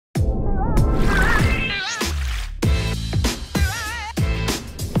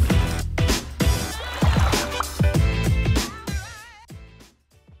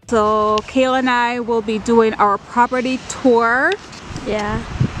So Kayla and I will be doing our property tour. Yeah.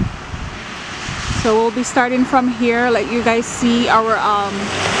 So we'll be starting from here, let you guys see our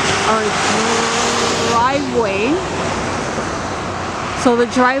driveway. So the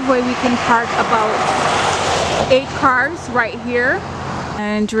driveway, we can park about 8 cars right here.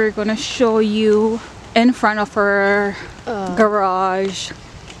 And we're gonna show you in front of our garage.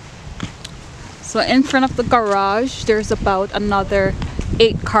 So in front of the garage, there's about another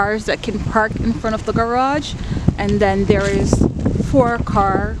 8 cars that can park in front of the garage, and then there is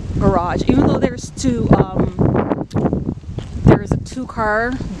 4-car garage. Even though there's two, there's a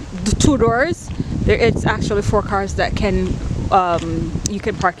 2-car, 2 doors. It's actually 4 cars that can you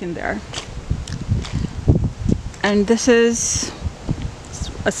can park in there. And this is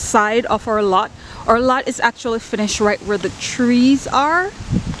a side of our lot. Our lot is actually finished right where the trees are.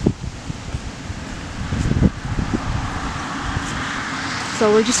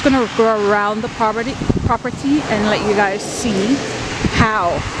 So we're just gonna go around the property and let you guys see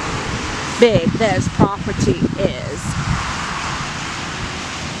how big this property is.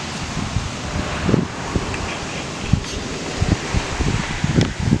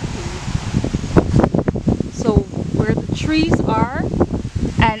 So where the trees are,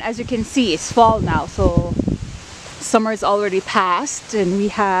 and as you can see, it's fall now, so summer is already past, and we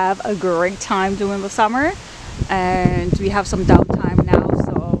have a great time during the summer, and we have some downtime now.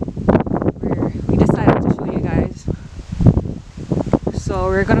 We decided to show you guys. So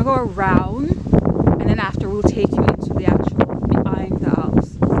we're gonna go around, and then after we'll take you into the actual behind the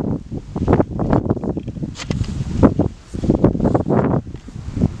house.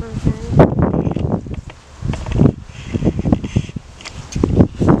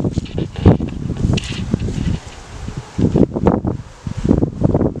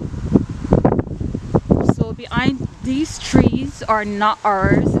 So behind these trees are not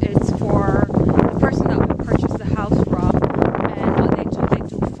ours. It's for the person that we purchased the house from, and what they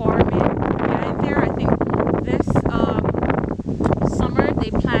do farming behind there. I think this summer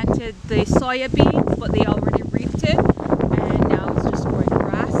they planted the soya beans, but they already reaped it, and now it's just growing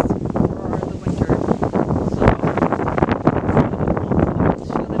grass for the winter. So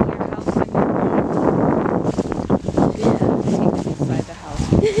show them your house, and yeah, take them inside the house.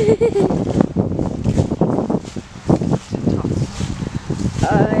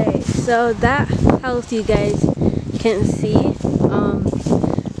 Alright, so that house you guys can see.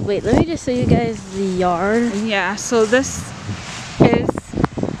 Wait, let me just show you guys the yard. Yeah, so this is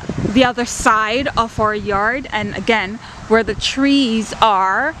the other side of our yard, and again, where the trees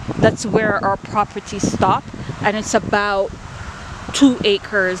are, that's where our property stops, and it's about 2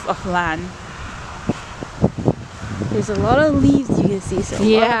 acres of land. There's a lot of leaves you can see, so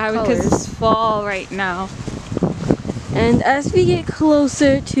Yeah, because it's fall right now. And as we get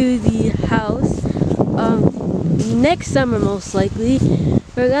closer to the house, next summer most likely,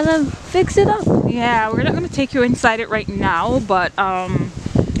 we're gonna fix it up. Yeah, we're not gonna take you inside it right now, but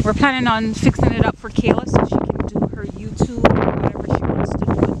we're planning on fixing it up for Kayla so she can do her YouTube or whatever she wants to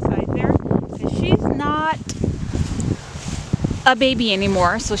do inside there. Because she's not a baby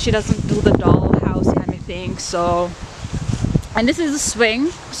anymore, so she doesn't do the dollhouse kind of thing. So, and this is a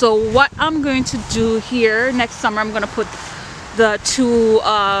swing. So what I'm going to do here next summer, I'm gonna put the 2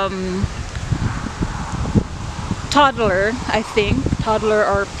 toddler, I think, toddler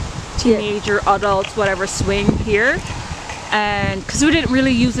or teenager, adults, whatever, swing here, and because we didn't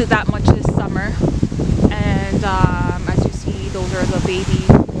really use it that much this summer, and as you see, those are the baby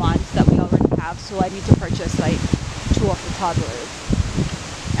ones that we already have, so I need to purchase like 2 of the toddlers.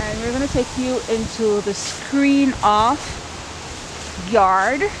 And we're going to take you into the screen off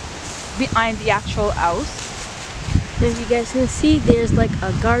yard behind the actual house. As you guys can see, there's like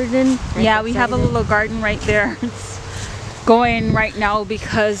a garden. Yeah, we have a little garden right there. It's going right now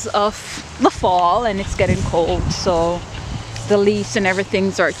because of the fall and it's getting cold, so the leaves and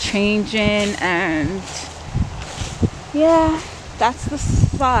everything are changing, and yeah, that's the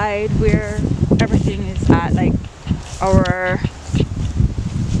side where everything is at, like our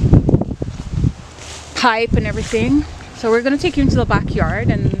pipe and everything. So we're gonna take you into the backyard,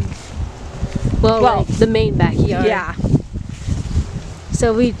 and well, like the main backyard. Yeah.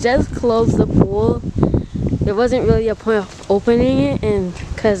 So we just closed the pool. There wasn't really a point of opening it, and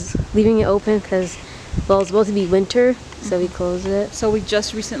leaving it open because, well, it's supposed to be winter, so we closed it. So we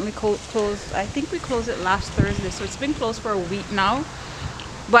just recently closed, I think we closed it last Thursday, so it's been closed for a week now.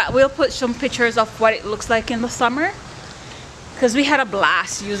 But we'll put some pictures of what it looks like in the summer, because we had a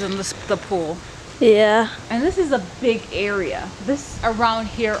blast using the pool. Yeah. And this is a big area. This around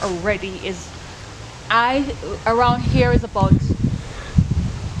here already is, around here is about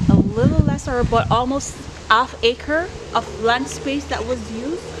little less, or about almost half acre of land space that was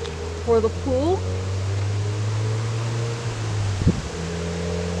used for the pool.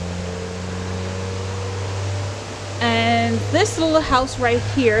 And this little house right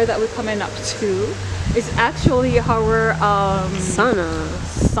here that we're coming up to is actually our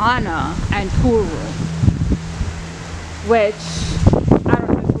sauna and pool room, which I don't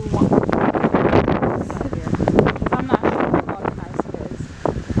know if we want to inside here, because I'm not sure how nice it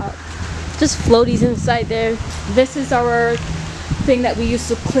is. Just floaties inside there. This is our thing that we used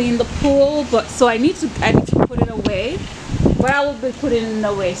to clean the pool, but so I need to put it away, but I will be putting it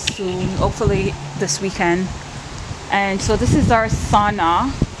away soon, hopefully this weekend. And so this is our sauna.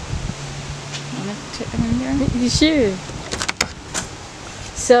 Wanna take it in here? You sure?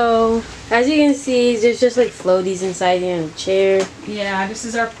 So as you can see, there's just like floaties inside here and a chair. Yeah, this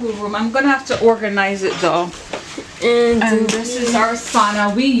is our pool room. I'm gonna have to organize it though. And this is our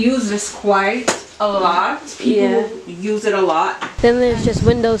sauna. We use this quite a lot. People use it a lot. Then there's just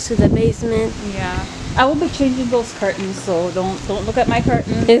windows to the basement. Yeah. I will be changing those curtains, so don't look at my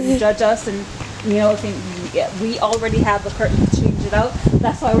curtains and judge us and think we already have the curtains to change it out.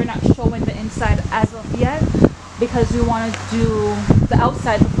 That's why we're not showing the inside as of yet, because we want to do the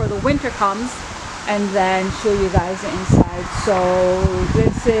outside before the winter comes and then show you guys the inside. So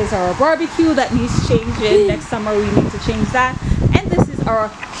this is our barbecue that needs changing. Next summer we need to change that. And this is our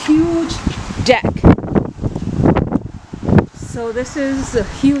huge deck. So this is a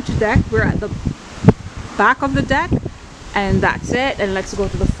huge deck. We're at the back of the deck, and that's it. And let's go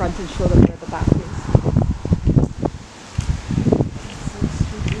to the front and show them where the back is.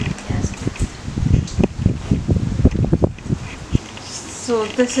 So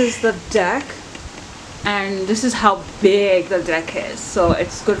this is the deck, and this is how big the deck is. So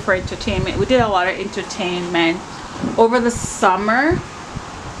it's good for entertainment. We did a lot of entertainment over the summer,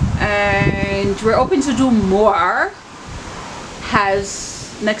 and we're hoping to do more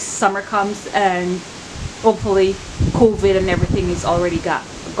as next summer comes and hopefully COVID and everything is already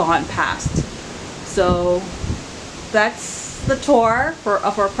gone past. So that's the tour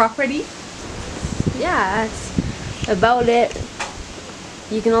of our property. Yeah, that's about it.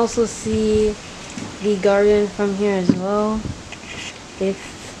 You can also see the garden from here as well, if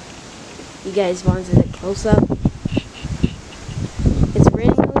you guys wanted a close up. It's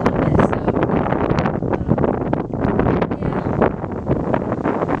raining a little bit, so yeah,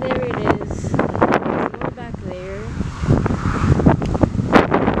 there it is. Let's go back there.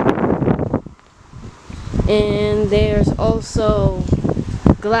 And there's also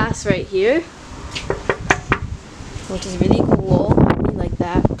glass right here, which is really cool. Like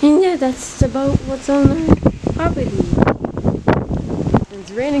that. And yeah, that's about what's on the property. It's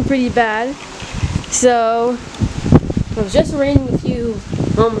raining pretty bad. So it was just raining a few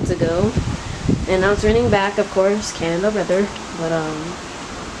moments ago, and now it's raining back, of course, Canada weather. But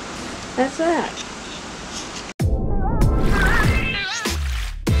that's that.